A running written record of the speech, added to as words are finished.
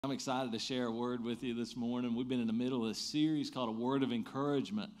I'm excited to share a word with you this morning. We've been in the middle of a series called A Word of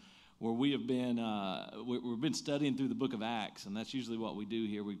Encouragement, where we've been studying through the book of Acts, and that's usually what we do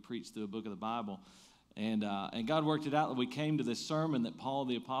here. We preach through a book of the Bible, and God worked it out that we came to this sermon that Paul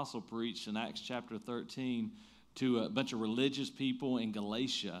the Apostle preached in Acts chapter 13 to a bunch of religious people in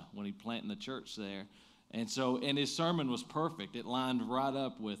Galatia when he planted the church there. And his sermon was perfect. It lined right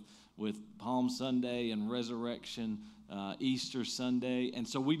up with Palm Sunday and Resurrection, Easter Sunday. And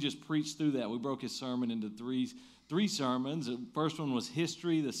so we just preached through that. We broke his sermon into three sermons. The first one was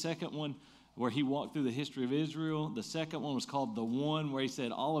history. The second one, where he walked through the history of Israel. The second one was called The One, where he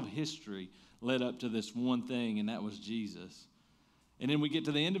said all of history led up to this one thing, and that was Jesus. And then we get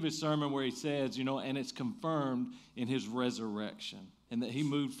to the end of his sermon where he says, and it's confirmed in his resurrection, and that he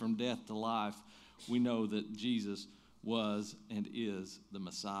moved from death to life. We know that Jesus was and is the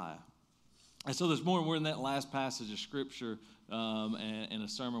Messiah. And so this morning we're in that last passage of Scripture and a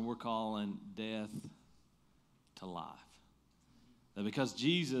sermon we're calling Death to Life. That because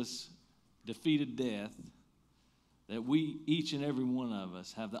Jesus defeated death, that we, each and every one of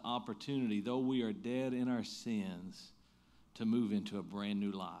us, have the opportunity, though we are dead in our sins, to move into a brand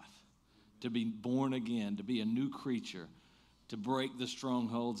new life, to be born again, to be a new creature, to break the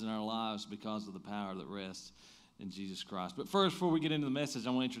strongholds in our lives because of the power that rests in Jesus Christ. But first, before we get into the message, I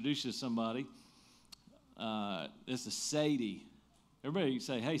want to introduce you to somebody. This is Sadie. Everybody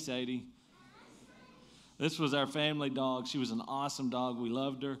say, hey, Sadie. This was our family dog. She was an awesome dog. We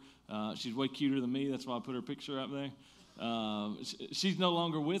loved her. She's way cuter than me. That's why I put her picture up there. She's no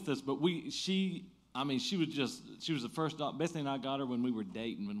longer with us, but she was the first dog. Bethany and I got her when we were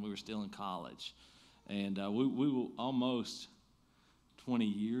dating, when we were still in college. And we were almost 20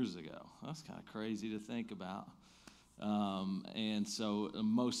 years ago. That's kind of crazy to think about. And so the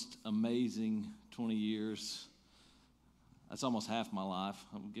most amazing 20 years. That's almost half my life.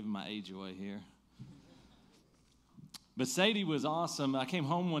 I'm giving my age away here. But Sadie was awesome. I came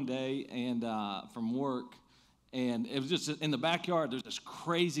home one day and from work, and it was just in the backyard. There's this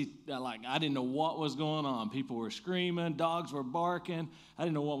crazy, I didn't know what was going on. People were screaming. Dogs were barking. I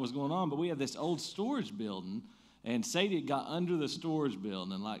didn't know what was going on. But we had this old storage building, and Sadie had got under the storage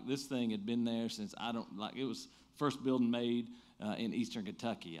building. And this thing had been there since it was first building made in eastern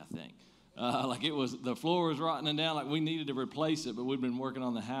Kentucky, I think. The floor was rotting down. We needed to replace it, but we'd been working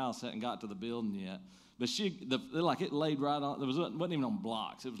on the house, hadn't got to the building yet. But it laid right on. Wasn't even on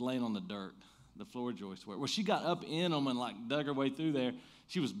blocks. It was laying on the dirt. The floor joists were. Well, she got up in them and dug her way through there.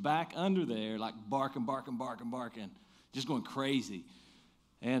 She was back under there, barking, just going crazy.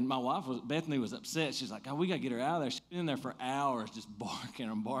 And my wife Bethany was upset. She's like, "Oh, we got to get her out of there." She's been in there for hours, just barking.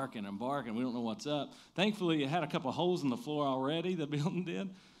 We don't know what's up. Thankfully, it had a couple of holes in the floor already. The building did.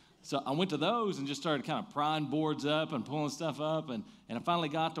 So I went to those and just started kind of prying boards up and pulling stuff up. And I finally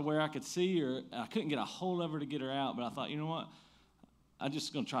got to where I could see her. I couldn't get a hold of her to get her out, but I thought, you know what? I'm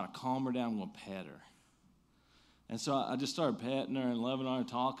just going to try to calm her down. I'm going to pet her. And so I just started petting her and loving her and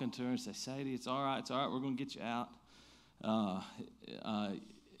talking to her and say, "Sadie, it's all right. We're going to get you out.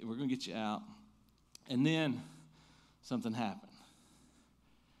 We're going to get you out." And then something happened.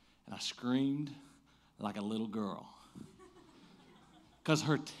 And I screamed like a little girl. Because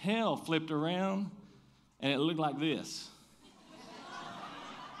her tail flipped around, and it looked like this.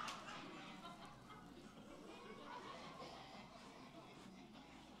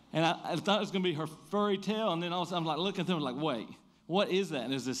 And I thought it was going to be her furry tail, and then all of a sudden I'm looking through and wait, what is that?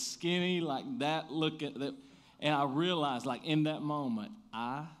 And there's this skinny, that look at that. And I realized, in that moment,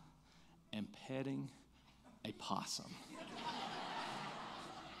 I am petting a possum.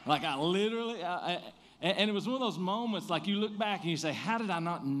 And it was one of those moments, you look back and you say, how did I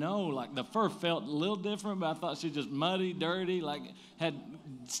not know? The fur felt a little different, but I thought she was just muddy, dirty, had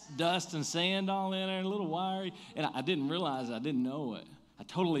dust and sand all in there, a little wiry. And I didn't realize I didn't know it. I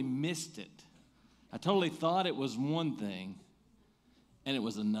totally missed it. I totally thought it was one thing, and it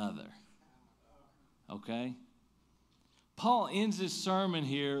was another. Okay? Paul ends his sermon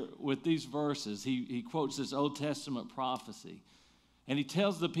here with these verses. He quotes this Old Testament prophecy. And he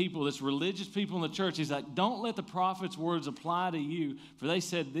tells the people, this religious people in the church, he's like, "Don't let the prophet's words apply to you, for they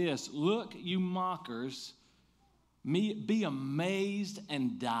said this, 'Look, you mockers, be amazed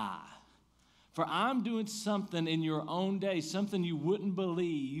and die. For I'm doing something in your own day, something you wouldn't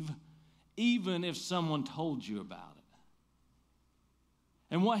believe, even if someone told you about it.'"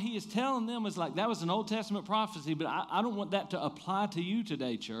 And what he is telling them is that was an Old Testament prophecy, but I don't want that to apply to you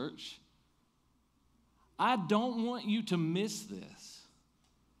today, church. I don't want you to miss this.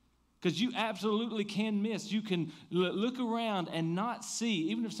 Because you absolutely can miss. You can look around and not see,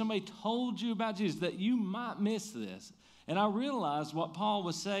 even if somebody told you about Jesus, that you might miss this. And I realized what Paul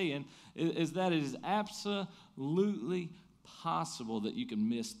was saying is that it is absolutely possible that you can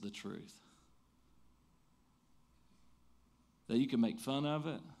miss the truth. That you can make fun of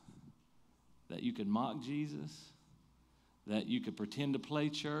it, that you could mock Jesus, that you could pretend to play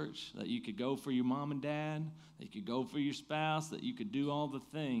church, that you could go for your mom and dad, that you could go for your spouse, that you could do all the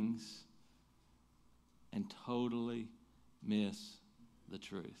things and totally miss the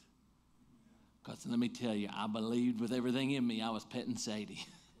truth. Because let me tell you, I believed with everything in me I was petting Sadie.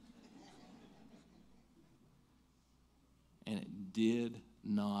 And it did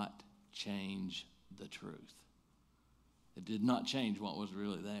not change the truth. It did not change what was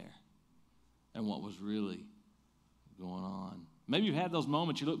really there and what was really going on. Maybe you've had those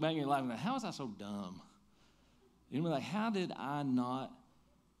moments you look back in your life and go, how was I so dumb? You're like, how did I not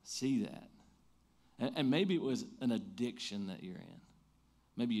see that? And maybe it was an addiction that you're in.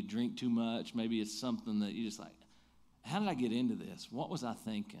 Maybe you drink too much. Maybe it's something that you just like, how did I get into this? What was I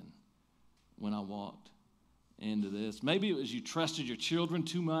thinking when I walked into this? Maybe it was you trusted your children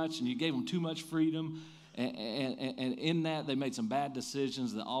too much and you gave them too much freedom. And in that, they made some bad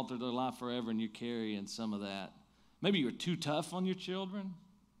decisions that altered their life forever, and you're carrying some of that. Maybe you were too tough on your children,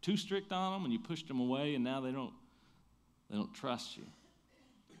 too strict on them, and you pushed them away, and now they don't trust you.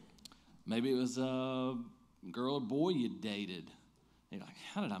 Maybe it was a girl or boy you dated. And you're like,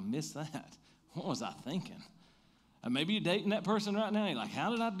 how did I miss that? What was I thinking? And maybe you're dating that person right now. You're like,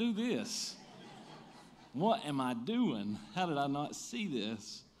 how did I do this? What am I doing? How did I not see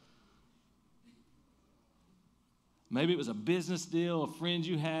this? Maybe it was a business deal, a friend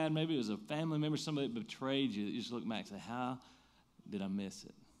you had. Maybe it was a family member, somebody that betrayed you. You just look back and say, how did I miss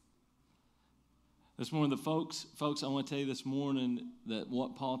it? This morning, folks, I want to tell you this morning that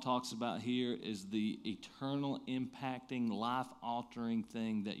what Paul talks about here is the eternal, impacting, life-altering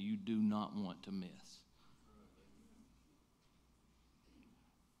thing that you do not want to miss.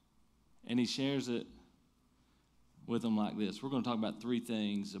 And he shares it with them like this. We're going to talk about three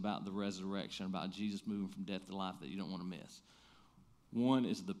things about the resurrection, about Jesus moving from death to life that you don't want to miss. One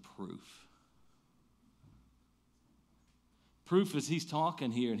is the proof. Proof is he's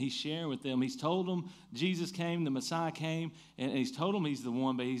talking here and he's sharing with them. He's told them Jesus came, the Messiah came, and he's told them he's the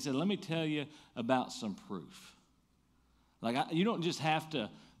one, but he said, let me tell you about some proof. You don't just have to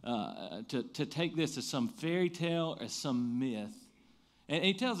take this as some fairy tale or some myth. And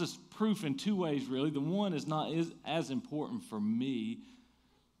he tells us proof in two ways, really. The one is not as important for me,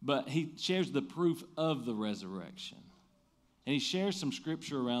 but he shares the proof of the resurrection. And he shares some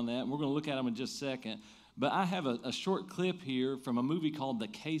scripture around that, and we're going to look at them in just a second. But I have a short clip here from a movie called The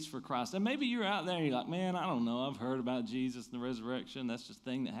Case for Christ. And maybe you're out there and you're like, man, I don't know. I've heard about Jesus and the resurrection. That's just a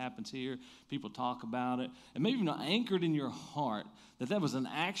thing that happens here. People talk about it. And maybe you're not anchored in your heart that was an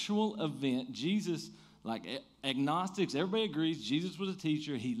actual event. Jesus, like agnostics, everybody agrees Jesus was a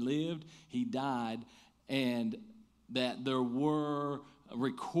teacher. He lived, he died, and that there were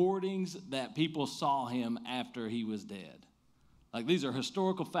recordings that people saw him after he was dead. Like these are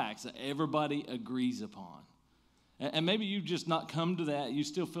historical facts that everybody agrees upon. And maybe you've just not come to that. You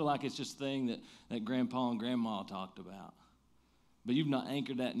still feel like it's just a thing that grandpa and grandma talked about. But you've not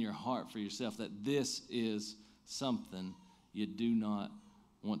anchored that in your heart for yourself, that this is something you do not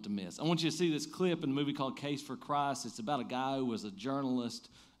want to miss. I want you to see this clip in the movie called Case for Christ. It's about a guy who was a journalist.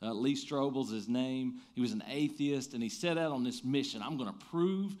 Lee Strobel's his name. He was an atheist, and he set out on this mission. I'm going to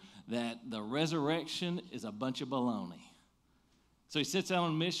prove that the resurrection is a bunch of baloney. So he sets out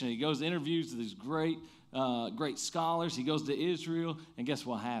on a mission. He goes to interviews with these great scholars. He goes to Israel, and guess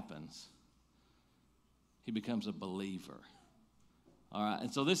what happens? He becomes a believer. All right,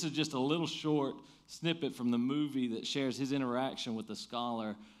 and so this is just a little short snippet from the movie that shares his interaction with the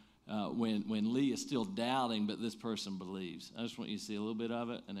scholar when Lee is still doubting, but this person believes. I just want you to see a little bit of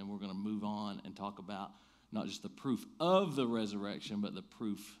it, and then we're going to move on and talk about not just the proof of the resurrection, but the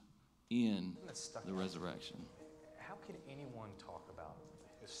proof in the resurrection. How can anyone talk about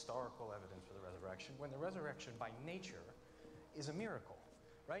historical evidence for the resurrection when the resurrection by nature is a miracle,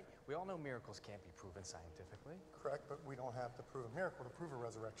 right? We all know miracles can't be proven scientifically. Correct, but we don't have to prove a miracle to prove a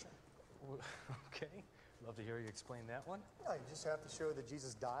resurrection. Okay, love to hear you explain that one. Yeah, you just have to show that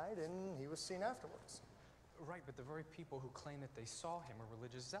Jesus died and he was seen afterwards. Right, but the very people who claim that they saw him are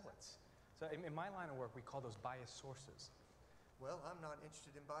religious zealots. So in my line of work, we call those biased sources. Well, I'm not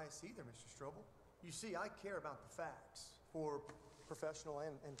interested in bias either, Mr. Strobel. You see, I care about the facts for professional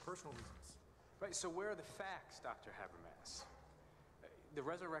and personal reasons. Right, so where are the facts, Dr. Habermas? The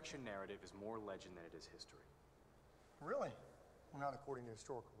resurrection narrative is more legend than it is history. Really? Well, not according to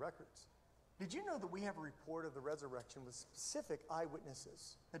historical records. Did you know that we have a report of the resurrection with specific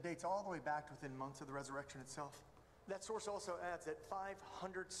eyewitnesses that dates all the way back to within months of the resurrection itself? That source also adds that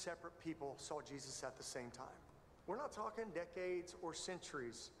 500 separate people saw Jesus at the same time. We're not talking decades or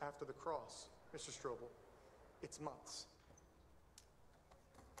centuries after the cross, Mr. Strobel. It's months.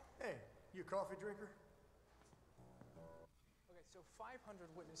 Hey, you a coffee drinker? Okay, so 500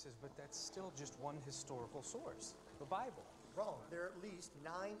 witnesses, but that's still just one historical source, the Bible. Wrong. There are at least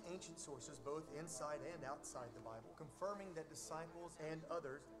 9 ancient sources, both inside and outside the Bible, confirming that disciples and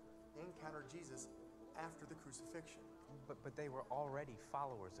others encountered Jesus after the crucifixion. But they were already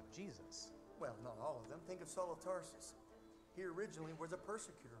followers of Jesus. Well, not all of them. Think of Saul of Tarsus. He originally was a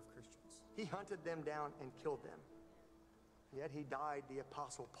persecutor of Christians. He hunted them down and killed them. Yet he died the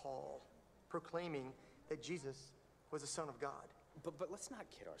Apostle Paul, proclaiming that Jesus was the Son of God. But let's not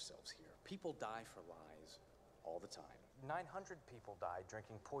kid ourselves here. People die for lies all the time. 900 people died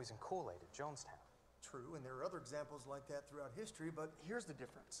drinking poison Kool-Aid at Jonestown. True, and there are other examples like that throughout history, but here's the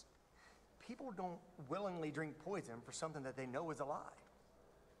difference. People don't willingly drink poison for something that they know is a lie.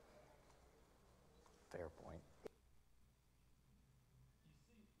 Fair point.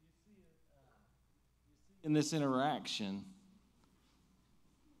 In this interaction,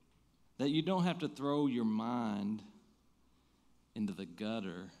 that you don't have to throw your mind into the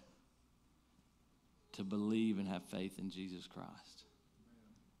gutter to believe and have faith in Jesus Christ.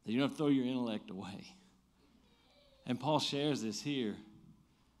 That you don't have to throw your intellect away. And Paul shares this here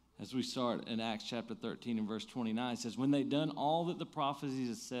as we start in Acts chapter 13 and verse 29. It says, when they'd done all that the prophecies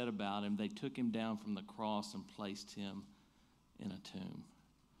had said about him, they took him down from the cross and placed him in a tomb.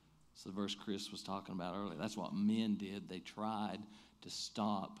 It's the verse Chris was talking about earlier. That's what men did. They tried to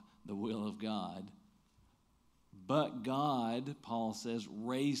stop the will of God. But God, Paul says,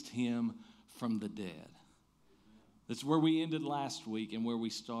 raised him from the dead. That's where we ended last week and where we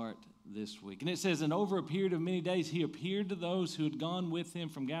start this week. And it says, and over a period of many days, he appeared to those who had gone with him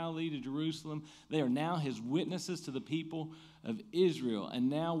from Galilee to Jerusalem. They are now his witnesses to the people of Israel. And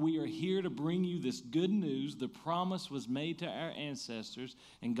now we are here to bring you this good news. The promise was made to our ancestors,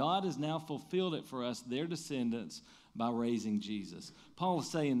 and God has now fulfilled it for us, their descendants, by raising Jesus. Paul is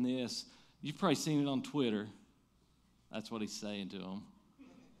saying this. You've probably seen it on Twitter. That's what he's saying to them.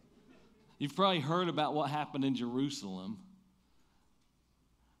 You've probably heard about what happened in Jerusalem.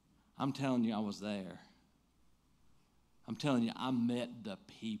 I'm telling you, I was there. I'm telling you, I met the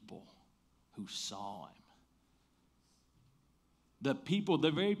people who saw him.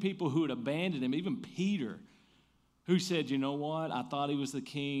 The very people who had abandoned him, even Peter, who said, you know what, I thought he was the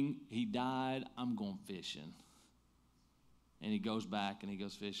king. He died. I'm going fishing. And he goes back and he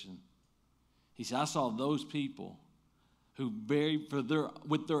goes fishing. He said, I saw those people who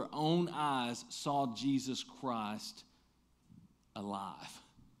with their own eyes saw Jesus Christ alive.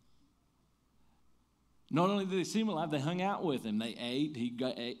 Not only did they see him alive, they hung out with him. They ate.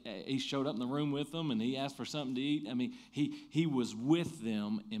 He showed up in the room with them, and he asked for something to eat. I mean, he was with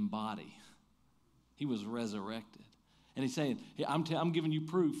them in body. He was resurrected. And he's saying, hey, I'm giving you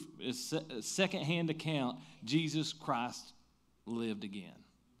proof. It's a second-hand account. Jesus Christ lived again.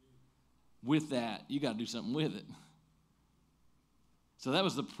 With that, you got to do something with it. So that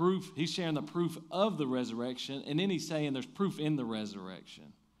was the proof. He's sharing the proof of the resurrection, and then he's saying there's proof in the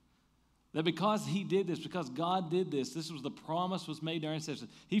resurrection. That because he did this, because God did this, this was the promise was made to our ancestors.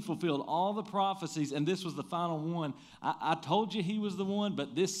 He fulfilled all the prophecies, and this was the final one. I told you he was the one,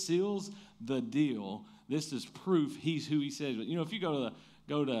 but this seals the deal. This is proof he's who he says. You know, if you go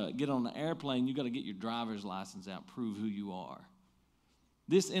to get on an airplane, you got to get your driver's license out, prove who you are.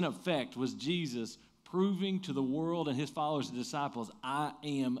 This, in effect, was Jesus proving to the world and his followers and disciples, I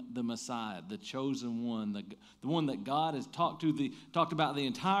am the Messiah, the chosen one, the one that God has talked about the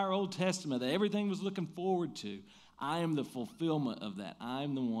entire Old Testament, that everything was looking forward to. I am the fulfillment of that. I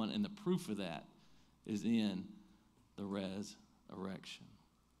am the one, and the proof of that is in the resurrection.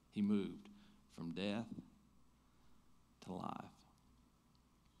 He moved from death to life.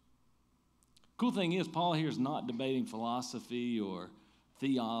 Cool thing is, Paul here is not debating philosophy or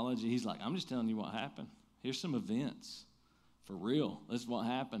theology. He's like, I'm just telling you what happened. Here's some events. For real. This is what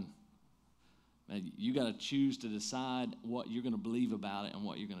happened. Man, you got to choose to decide what you're going to believe about it and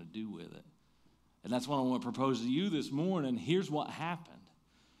what you're going to do with it. And that's what I want to propose to you this morning. Here's what happened.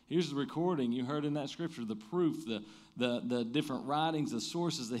 Here's the recording. You heard in that scripture the proof, the different writings, the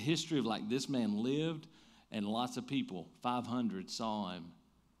sources, the history of like this man lived, and lots of people, 500, saw him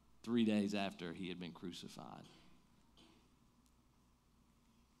 3 days after he had been crucified.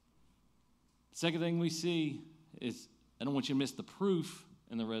 Second thing we see is, I don't want you to miss the proof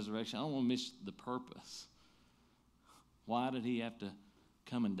in the resurrection. I don't want to miss the purpose. Why did he have to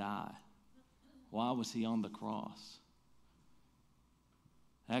come and die? Why was he on the cross?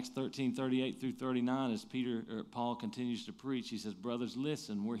 Acts 13:38-39, as Paul continues to preach, he says, brothers,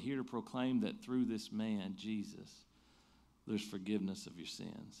 listen, we're here to proclaim that through this man, Jesus, there's forgiveness of your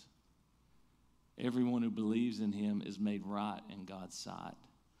sins. Everyone who believes in him is made right in God's sight,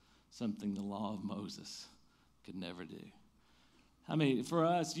 something the law of Moses could never do. I mean, for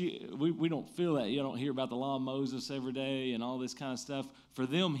us, we don't feel that. You don't hear about the law of Moses every day and all this kind of stuff. For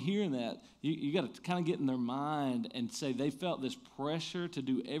them hearing that, you got to kind of get in their mind and say they felt this pressure to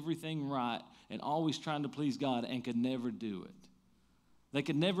do everything right and always trying to please God and could never do it. They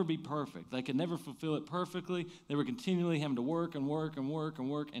could never be perfect. They could never fulfill it perfectly. They were continually having to work and work and work and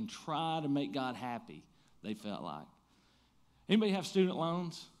work and try to make God happy, they felt like. Anybody have student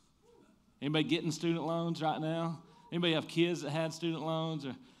loans? Anybody getting student loans right now? Anybody have kids that had student loans?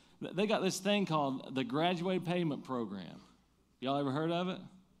 Or they got this thing called the Graduated Payment Program. Y'all ever heard of it?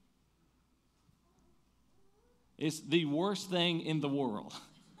 It's the worst thing in the world.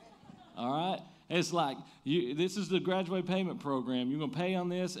 All right? It's like, this is the Graduated Payment Program. You're going to pay on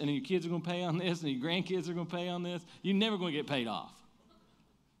this, and your kids are going to pay on this, and your grandkids are going to pay on this. You're never going to get paid off.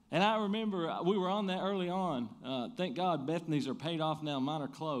 And I remember we were on that early on. Thank God Bethany's are paid off now. Mine are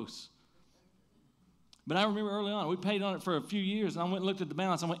close. But I remember early on, we paid on it for a few years, and I went and looked at the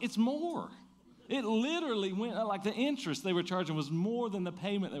balance. I went, it's more. It literally went, like the interest they were charging was more than the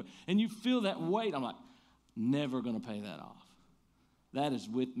payment. And you feel that weight. I'm like, never going to pay that off. That is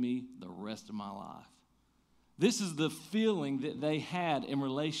with me the rest of my life. This is the feeling that they had in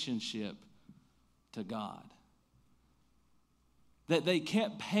relationship to God. That they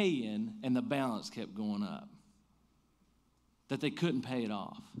kept paying and the balance kept going up. That they couldn't pay it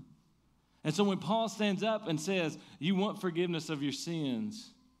off. And so when Paul stands up and says, you want forgiveness of your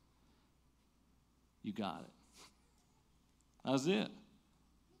sins, you got it. That's it.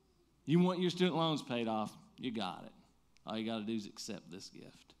 You want your student loans paid off, you got it. All you got to do is accept this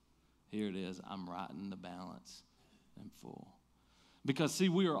gift. Here it is. I'm writing the balance in full. Because, see,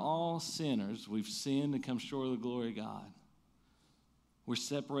 we are all sinners. We've sinned and come short of the glory of God. We're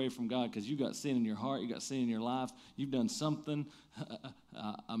separated from God because you got sin in your heart. You got sin in your life. You've done something.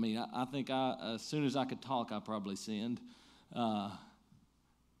 I think as soon as I could talk, I probably sinned. Right?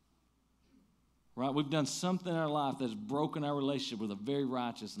 We've done something in our life that's broken our relationship with a very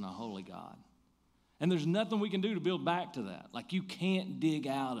righteous and a holy God. And there's nothing we can do to build back to that. Like, you can't dig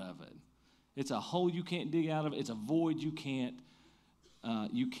out of it. It's a hole you can't dig out of. It's a void you cannot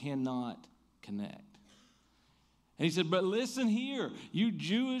connect. And he said, but listen here, you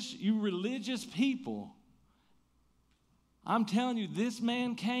Jewish, you religious people. I'm telling you, this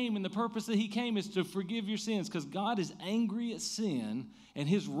man came, and the purpose that he came is to forgive your sins, because God is angry at sin, and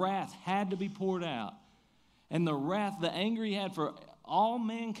his wrath had to be poured out. And the wrath, the anger he had for all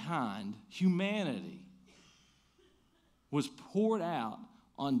mankind, humanity, was poured out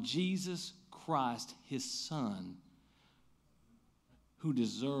on Jesus Christ, his son, who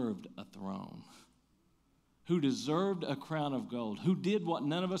deserved a throne, who deserved a crown of gold, who did what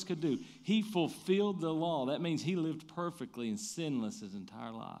none of us could do. He fulfilled the law. That means he lived perfectly and sinless his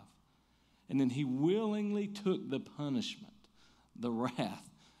entire life. And then he willingly took the punishment, the wrath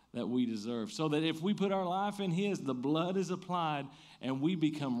that we deserve, so that if we put our life in his, the blood is applied and we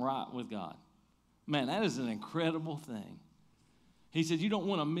become right with God. Man, that is an incredible thing. He said, you don't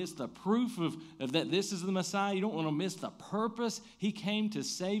want to miss the proof of that this is the Messiah. You don't want to miss the purpose. He came to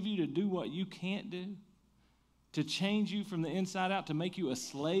save you, to do what you can't do, to change you from the inside out, to make you a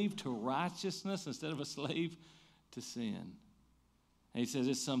slave to righteousness instead of a slave to sin. And he says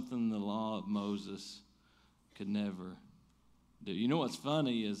it's something the law of Moses could never do. You know what's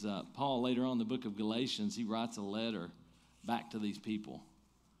funny is Paul, later on in the book of Galatians, he writes a letter back to these people.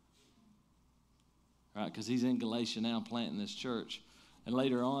 Right, because he's in Galatia now planting this church. And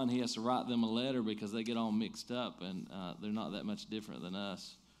later on, he has to write them a letter because they get all mixed up, and they're not that much different than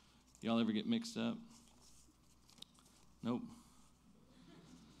us. Y'all ever get mixed up? Nope.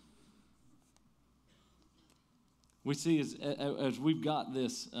 We see as we've got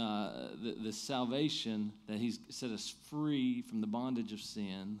this salvation, that he's set us free from the bondage of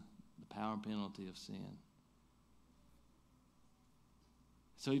sin, the power and penalty of sin.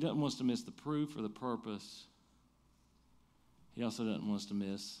 So he doesn't want us to miss the proof or the purpose. He also doesn't want us to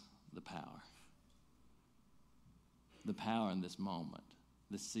miss the power. The power in this moment,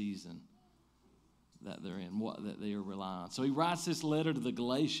 this season that they're in, what that they are relying on. So he writes this letter to the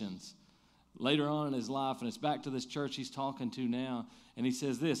Galatians later on in his life, and it's back to this church he's talking to now. And he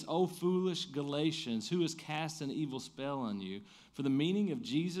says this, "O foolish Galatians, who has cast an evil spell on you? For the meaning of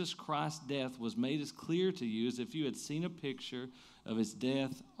Jesus Christ's death was made as clear to you as if you had seen a picture of his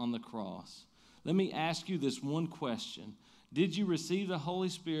death on the cross. Let me ask you this one question. Did you receive the Holy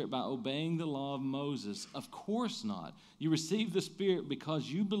Spirit by obeying the law of Moses? Of course not. You received the Spirit because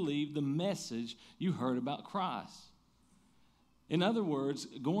you believed the message you heard about Christ. In other words,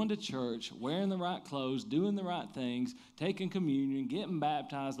 going to church, wearing the right clothes, doing the right things, taking communion, getting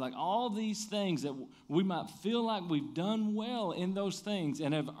baptized, like all these things that we might feel like we've done well in those things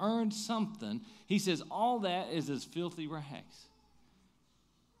and have earned something, he says all that is as filthy rags.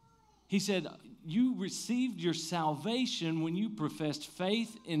 He said, you received your salvation when you professed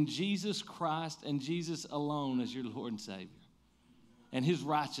faith in Jesus Christ and Jesus alone as your Lord and Savior. And his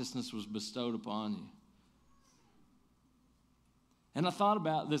righteousness was bestowed upon you. And I thought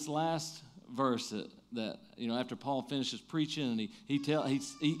about this last verse that after Paul finishes preaching, and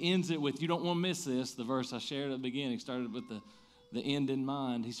he ends it with, you don't want to miss this, the verse I shared at the beginning, started with the end in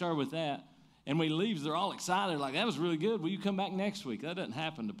mind. He started with that. And when he leaves, they're all excited, like, that was really good. Will you come back next week? That doesn't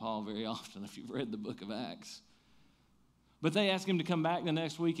happen to Paul very often if you've read the book of Acts. But they ask him to come back the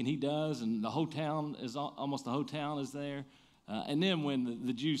next week, and he does, and almost the whole town is there. And then when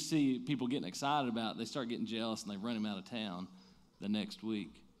the Jews see people getting excited about it, they start getting jealous, and they run him out of town the next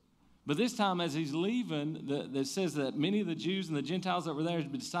week. But this time, as he's leaving, it says that many of the Jews and the Gentiles that were there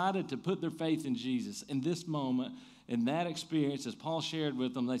decided to put their faith in Jesus. In this moment, in that experience, as Paul shared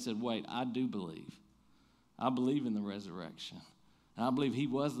with them, they said, wait, I do believe. I believe in the resurrection. I believe he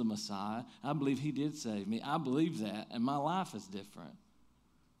was the Messiah. I believe he did save me. I believe that, and my life is different.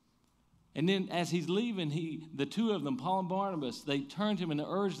 And then as he's leaving, the two of them, Paul and Barnabas, they turned to him and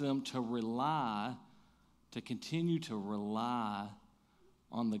urged them to continue to rely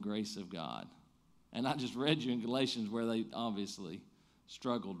on the grace of God. And I just read you in Galatians where they obviously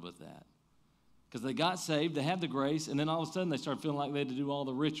struggled with that. Because they got saved, they had the grace, and then all of a sudden they started feeling like they had to do all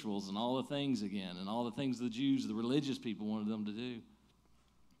the rituals and all the things again, and all the things the Jews, the religious people wanted them to do.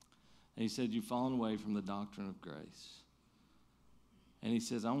 And he said, you've fallen away from the doctrine of grace. And he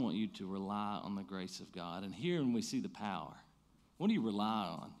says, I want you to rely on the grace of God. And here we see the power. What do you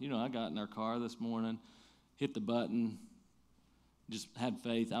rely on? I got in our car this morning, hit the button, just had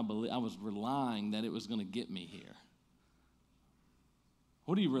faith. I was relying that it was going to get me here.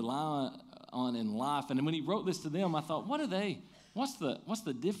 What do you rely on in life? And when he wrote this to them, I thought, what's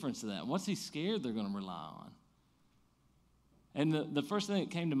the difference of that? What's he scared they're going to rely on? And the first thing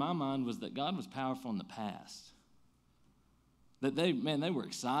that came to my mind was that God was powerful in the past. That they were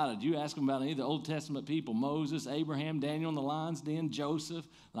excited. You ask them about any of the Old Testament people, Moses, Abraham, Daniel in the lion's den, Joseph,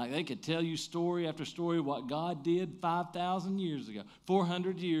 like they could tell you story after story what God did 5,000 years ago,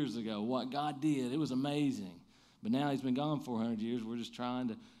 400 years ago, what God did. It was amazing. But now he's been gone 400 years. We're just trying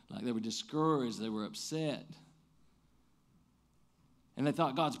to, they were discouraged. They were upset. And they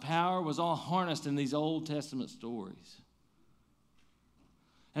thought God's power was all harnessed in these Old Testament stories.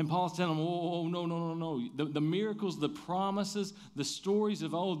 And Paul's telling them, oh, no. The miracles, the promises, the stories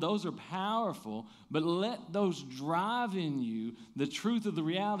of old, those are powerful, but let those drive in you the truth of the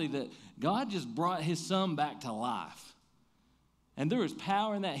reality that God just brought his son back to life. And there is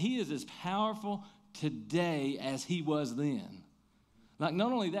power in that. He is as powerful today as he was then. Not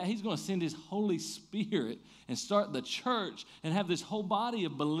only that, he's going to send his Holy Spirit and start the church and have this whole body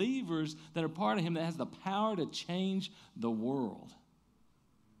of believers that are part of him that has the power to change the world.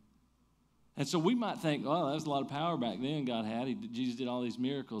 And so we might think, oh, that was a lot of power back then God had. Jesus did all these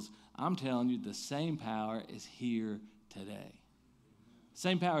miracles. I'm telling you, the same power is here today.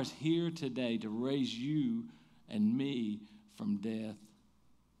 Same power is here today to raise you and me from death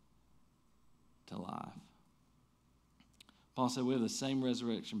to life. Paul said we have the same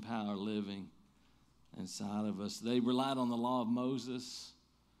resurrection power living inside of us. They relied on the law of Moses.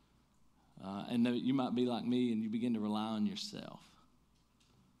 And you might be like me and you begin to rely on yourself.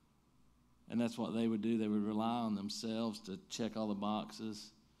 And that's what they would do. They would rely on themselves to check all the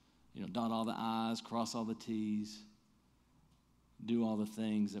boxes, dot all the I's, cross all the T's, do all the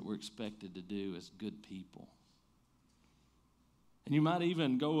things that we're expected to do as good people. And you might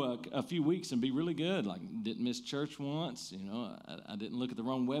even go a few weeks and be really good, like didn't miss church once. I didn't look at the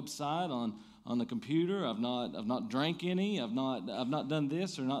wrong website on the computer. I've not drank any. I've not done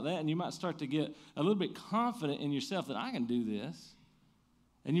this or not that. And you might start to get a little bit confident in yourself that I can do this.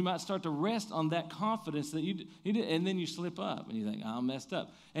 And you might start to rest on that confidence that you did, and then you slip up and you think, I messed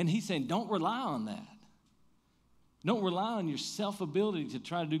up. And he's saying, don't rely on that. Don't rely on your self-ability to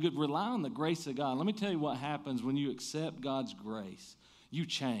try to do good. Rely on the grace of God. Let me tell you what happens when you accept God's grace. You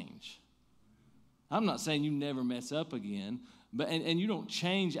change. I'm not saying you never mess up again, but and you don't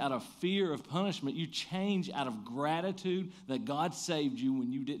change out of fear of punishment. You change out of gratitude that God saved you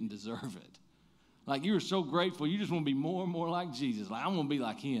when you didn't deserve it. Like you were so grateful, you just want to be more and more like Jesus. Like I want to be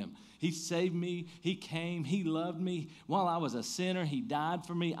like him. He saved me. He came. He loved me. While I was a sinner, he died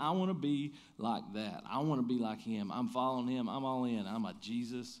for me. I want to be like that. I want to be like him. I'm following him. I'm all in. I'm a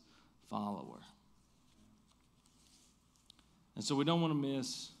Jesus follower. And so we don't want to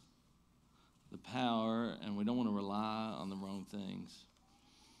miss the power, and we don't want to rely on the wrong things.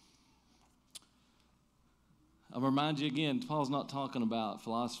 I'll remind you again, Paul's not talking about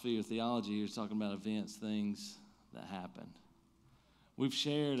philosophy or theology. He's talking about events, things that happened. We've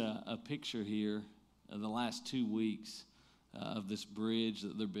shared a picture here of the last 2 weeks of this bridge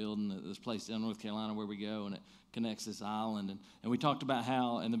that they're building at this place down in North Carolina where we go, and it connects this island. And we talked about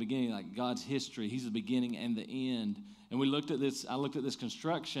how in the beginning, like God's history, he's the beginning and the end. And we looked at this, I looked at this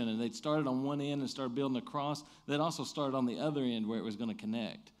construction, and they'd started on one end and started building across. They'd also started on the other end where it was going to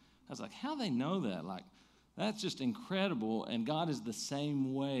connect. I was like, how do they know that? Like, that's just incredible. And God is the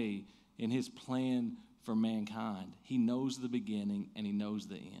same way in his plan for mankind. He knows the beginning and he knows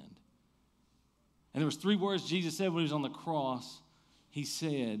the end. And there was 3 words Jesus said when he was on the cross. He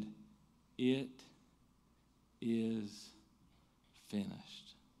said, "It is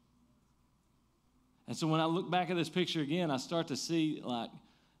finished." And so when I look back at this picture again, I start to see,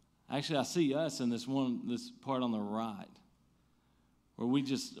 I see us in this part on the right, where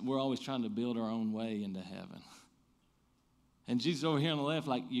we're always trying to build our own way into heaven. And Jesus over here on the left,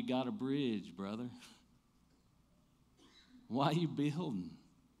 like, you got a bridge, brother. Why are you building?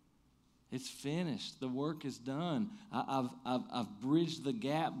 It's finished. The work is done. I've bridged the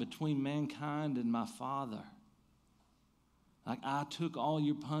gap between mankind and my Father. Like, I took all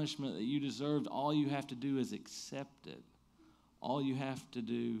your punishment that you deserved. All you have to do is accept it. All you have to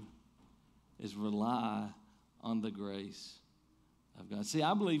do is rely on the grace of God. See,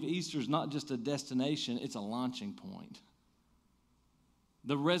 I believe Easter is not just a destination, it's a launching point.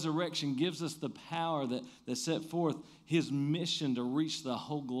 The resurrection gives us the power that set forth his mission to reach the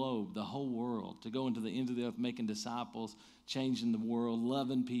whole globe, the whole world, to go into the end of the earth, making disciples, changing the world,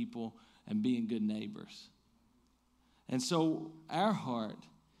 loving people, and being good neighbors. And so our heart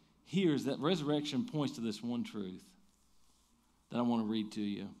here is that resurrection points to this one truth that I want to read to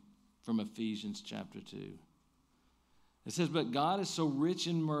you from Ephesians chapter 2. It says, "But God is so rich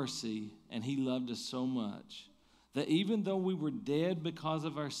in mercy, and he loved us so much, that even though we were dead because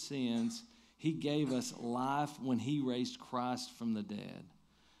of our sins, he gave us life when he raised Christ from the dead.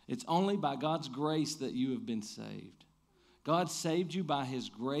 It's only by God's grace that you have been saved. God saved you by his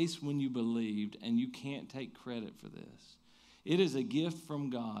grace when you believed, and you can't take credit for this. It is a gift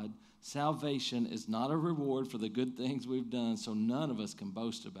from God. Salvation is not a reward for the good things we've done, so none of us can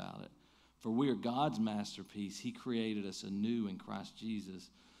boast about it. For we are God's masterpiece. He created us anew in Christ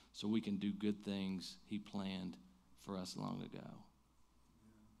Jesus so we can do good things he planned for us long ago."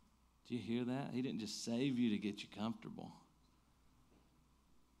 Do you hear that? He didn't just save you to get you comfortable.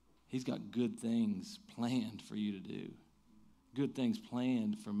 He's got good things planned for you to do. Good things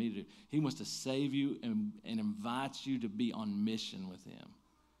planned for me to do. He wants to save you and invites you to be on mission with him,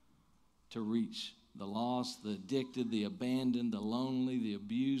 to reach the lost, the addicted, the abandoned, the lonely, the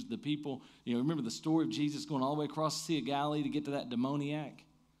abused, the people. You know, remember the story of Jesus going all the way across the Sea of Galilee to get to that demoniac,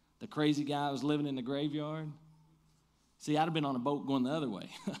 the crazy guy who was living in the graveyard? See, I'd have been on a boat going the other way,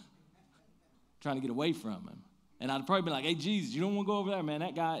 trying to get away from him. And I'd probably been like, "Hey, Jesus, you don't want to go over there, man.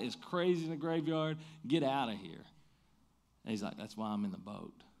 That guy is crazy in the graveyard. Get out of here." And he's like, "That's why I'm in the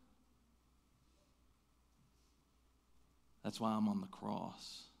boat. That's why I'm on the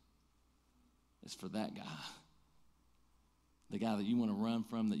cross. It's for that guy. The guy that you want to run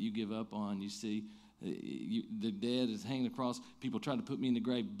from, that you give up on. You see, the dead is hanging across. People try to put me in the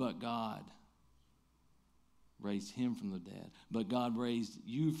grave, but God raised him from the dead. But God raised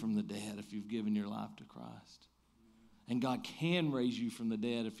you from the dead if you've given your life to Christ. And God can raise you from the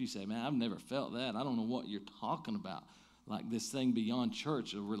dead if you say, 'Man, I've never felt that. I don't know what you're talking about.' Like this thing beyond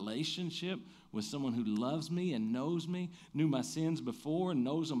church, a relationship with someone who loves me and knows me, knew my sins before and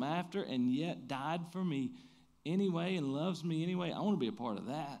knows them after, and yet died for me anyway and loves me anyway. I want to be a part of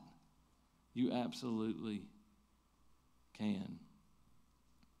that. You absolutely can.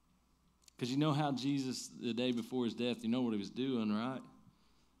 Because you know how Jesus, the day before his death, you know what he was doing, right?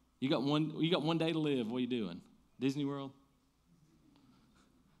 You got one day to live. What are you doing? Disney World?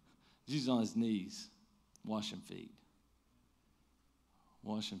 Jesus on his knees, washing feet.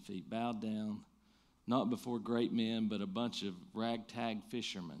 Washing feet, bowed down, not before great men, but a bunch of ragtag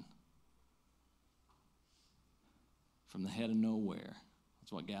fishermen from the head of nowhere.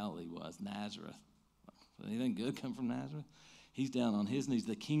 That's what Galilee was, Nazareth. Did anything good come from Nazareth? He's down on his knees,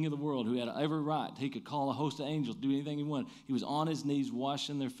 the king of the world who had every right. He could call a host of angels, do anything he wanted. He was on his knees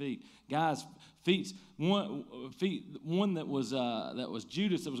washing their feet. Guys, one that was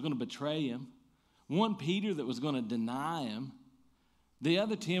Judas that was going to betray him. One Peter that was going to deny him. The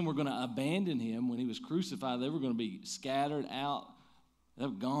other 10 were going to abandon him when he was crucified. They were going to be scattered out. They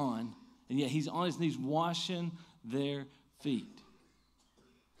were gone. And yet he's on his knees washing their feet.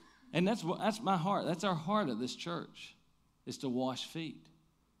 And that's my heart. That's our heart at this church, is to wash feet.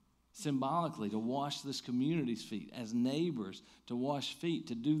 Symbolically, to wash this community's feet as neighbors, to wash feet,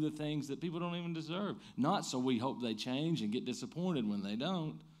 to do the things that people don't even deserve. Not so we hope they change and get disappointed when they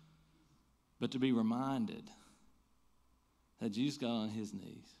don't, but to be reminded that Jesus got on his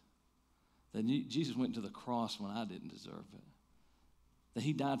knees, that Jesus went to the cross when I didn't deserve it, that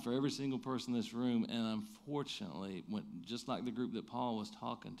he died for every single person in this room, and unfortunately, just like the group that Paul was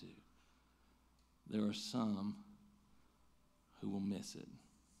talking to, there are some who will miss it.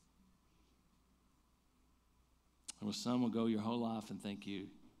 Or some will go your whole life and think you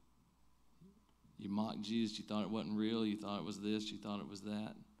mocked Jesus, you thought it wasn't real, you thought it was this, you thought it was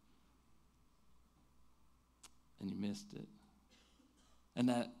that, and you missed it. And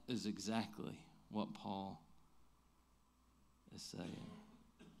that is exactly what Paul is saying.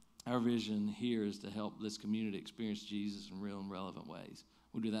 Our vision here is to help this community experience Jesus in real and relevant ways.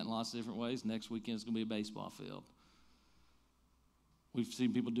 We do that in lots of different ways. Next weekend is going to be a baseball field. We've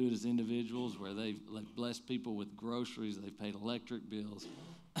seen people do it as individuals where they've blessed people with groceries, they've paid electric bills.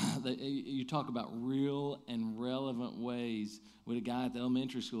 You talk about real and relevant ways. We had a guy at the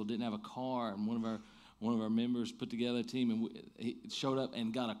elementary school didn't have a car, and one of our members put together a team, and he showed up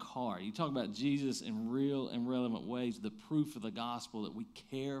and got a car. You talk about Jesus in real and relevant ways, the proof of the gospel that we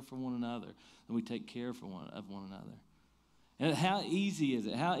care for one another, that we take care of one another. And how easy is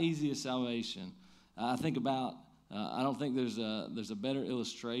it? How easy is salvation? I think about, I don't think there's a better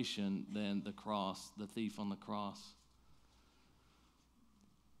illustration than the cross, the thief on the cross.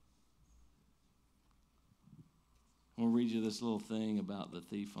 I'm going to read you this little thing about the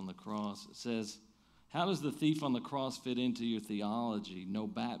thief on the cross. It says, how does the thief on the cross fit into your theology? No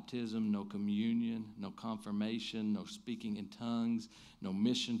baptism, no communion, no confirmation, no speaking in tongues, no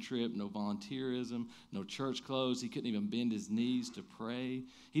mission trip, no volunteerism, no church clothes. He couldn't even bend his knees to pray.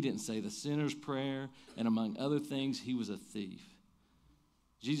 He didn't say the sinner's prayer. And among other things, he was a thief.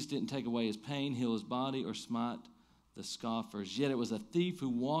 Jesus didn't take away his pain, heal his body, or smite the scoffers. Yet it was a thief who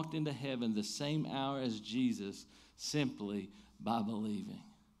walked into heaven the same hour as Jesus simply by believing.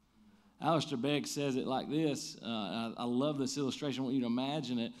 Alistair Begg says it like this. I love this illustration. I want you to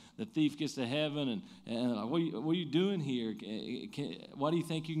imagine it. The thief gets to heaven, and like, what are you doing here? Why do you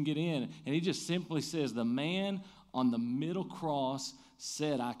think you can get in? And he just simply says, the man on the middle cross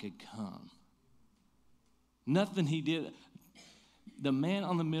said I could come. Nothing he did. The man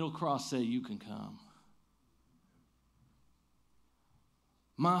on the middle cross said you can come.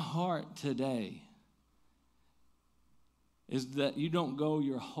 My heart today is that you don't go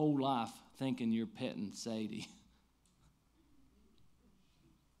your whole life thinking you're petting Sadie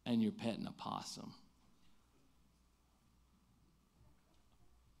and you're petting a possum.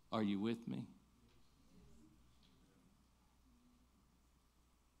 Are you with me?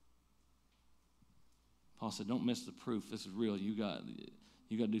 Paul said, don't miss the proof. This is real. You got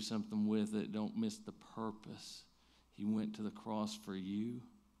to do something with it. Don't miss the purpose. He went to the cross for you.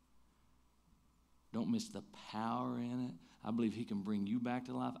 Don't miss the power in it. I believe he can bring you back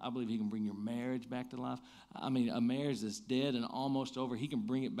to life. I believe he can bring your marriage back to life. I mean, a marriage that's dead and almost over, he can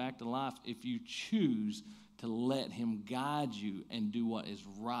bring it back to life if you choose to let him guide you and do what is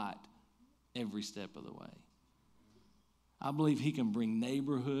right every step of the way. I believe he can bring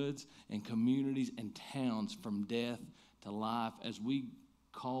neighborhoods and communities and towns from death to life as we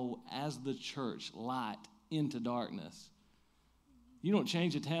call, as the church, light into darkness. You don't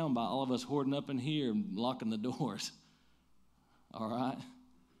change a town by all of us hoarding up in here and locking the doors. All right?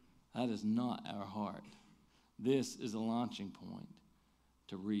 That is not our heart. This is a launching point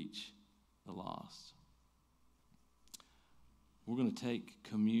to reach the lost. We're going to take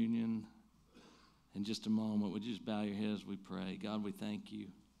communion in just a moment. Would you just bow your head as we pray? God, we thank you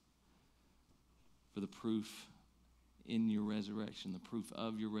for the proof in your resurrection, the proof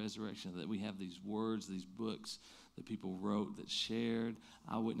of your resurrection, that we have these words, these books that people wrote, that shared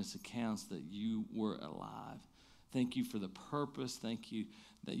eyewitness accounts that you were alive. Thank you for the purpose. Thank you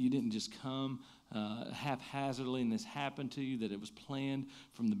that you didn't just come haphazardly and this happened to you, that it was planned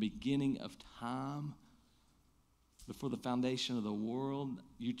from the beginning of time. Before the foundation of the world,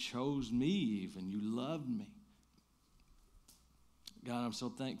 you chose me even. You loved me. God, I'm so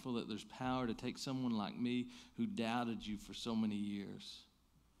thankful that there's power to take someone like me who doubted you for so many years,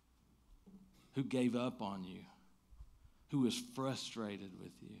 who gave up on you, who was frustrated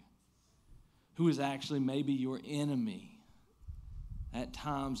with you, who is actually maybe your enemy at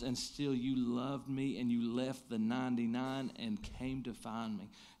times, and still you loved me and you left the 99 and came to find me.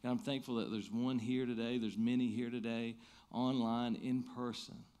 God, I'm thankful that there's one here today, there's many here today, online, in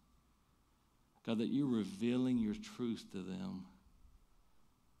person. God, that you're revealing your truth to them.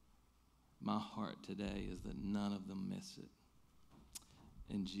 My heart today is that none of them miss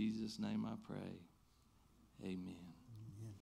it. In Jesus' name I pray. Amen.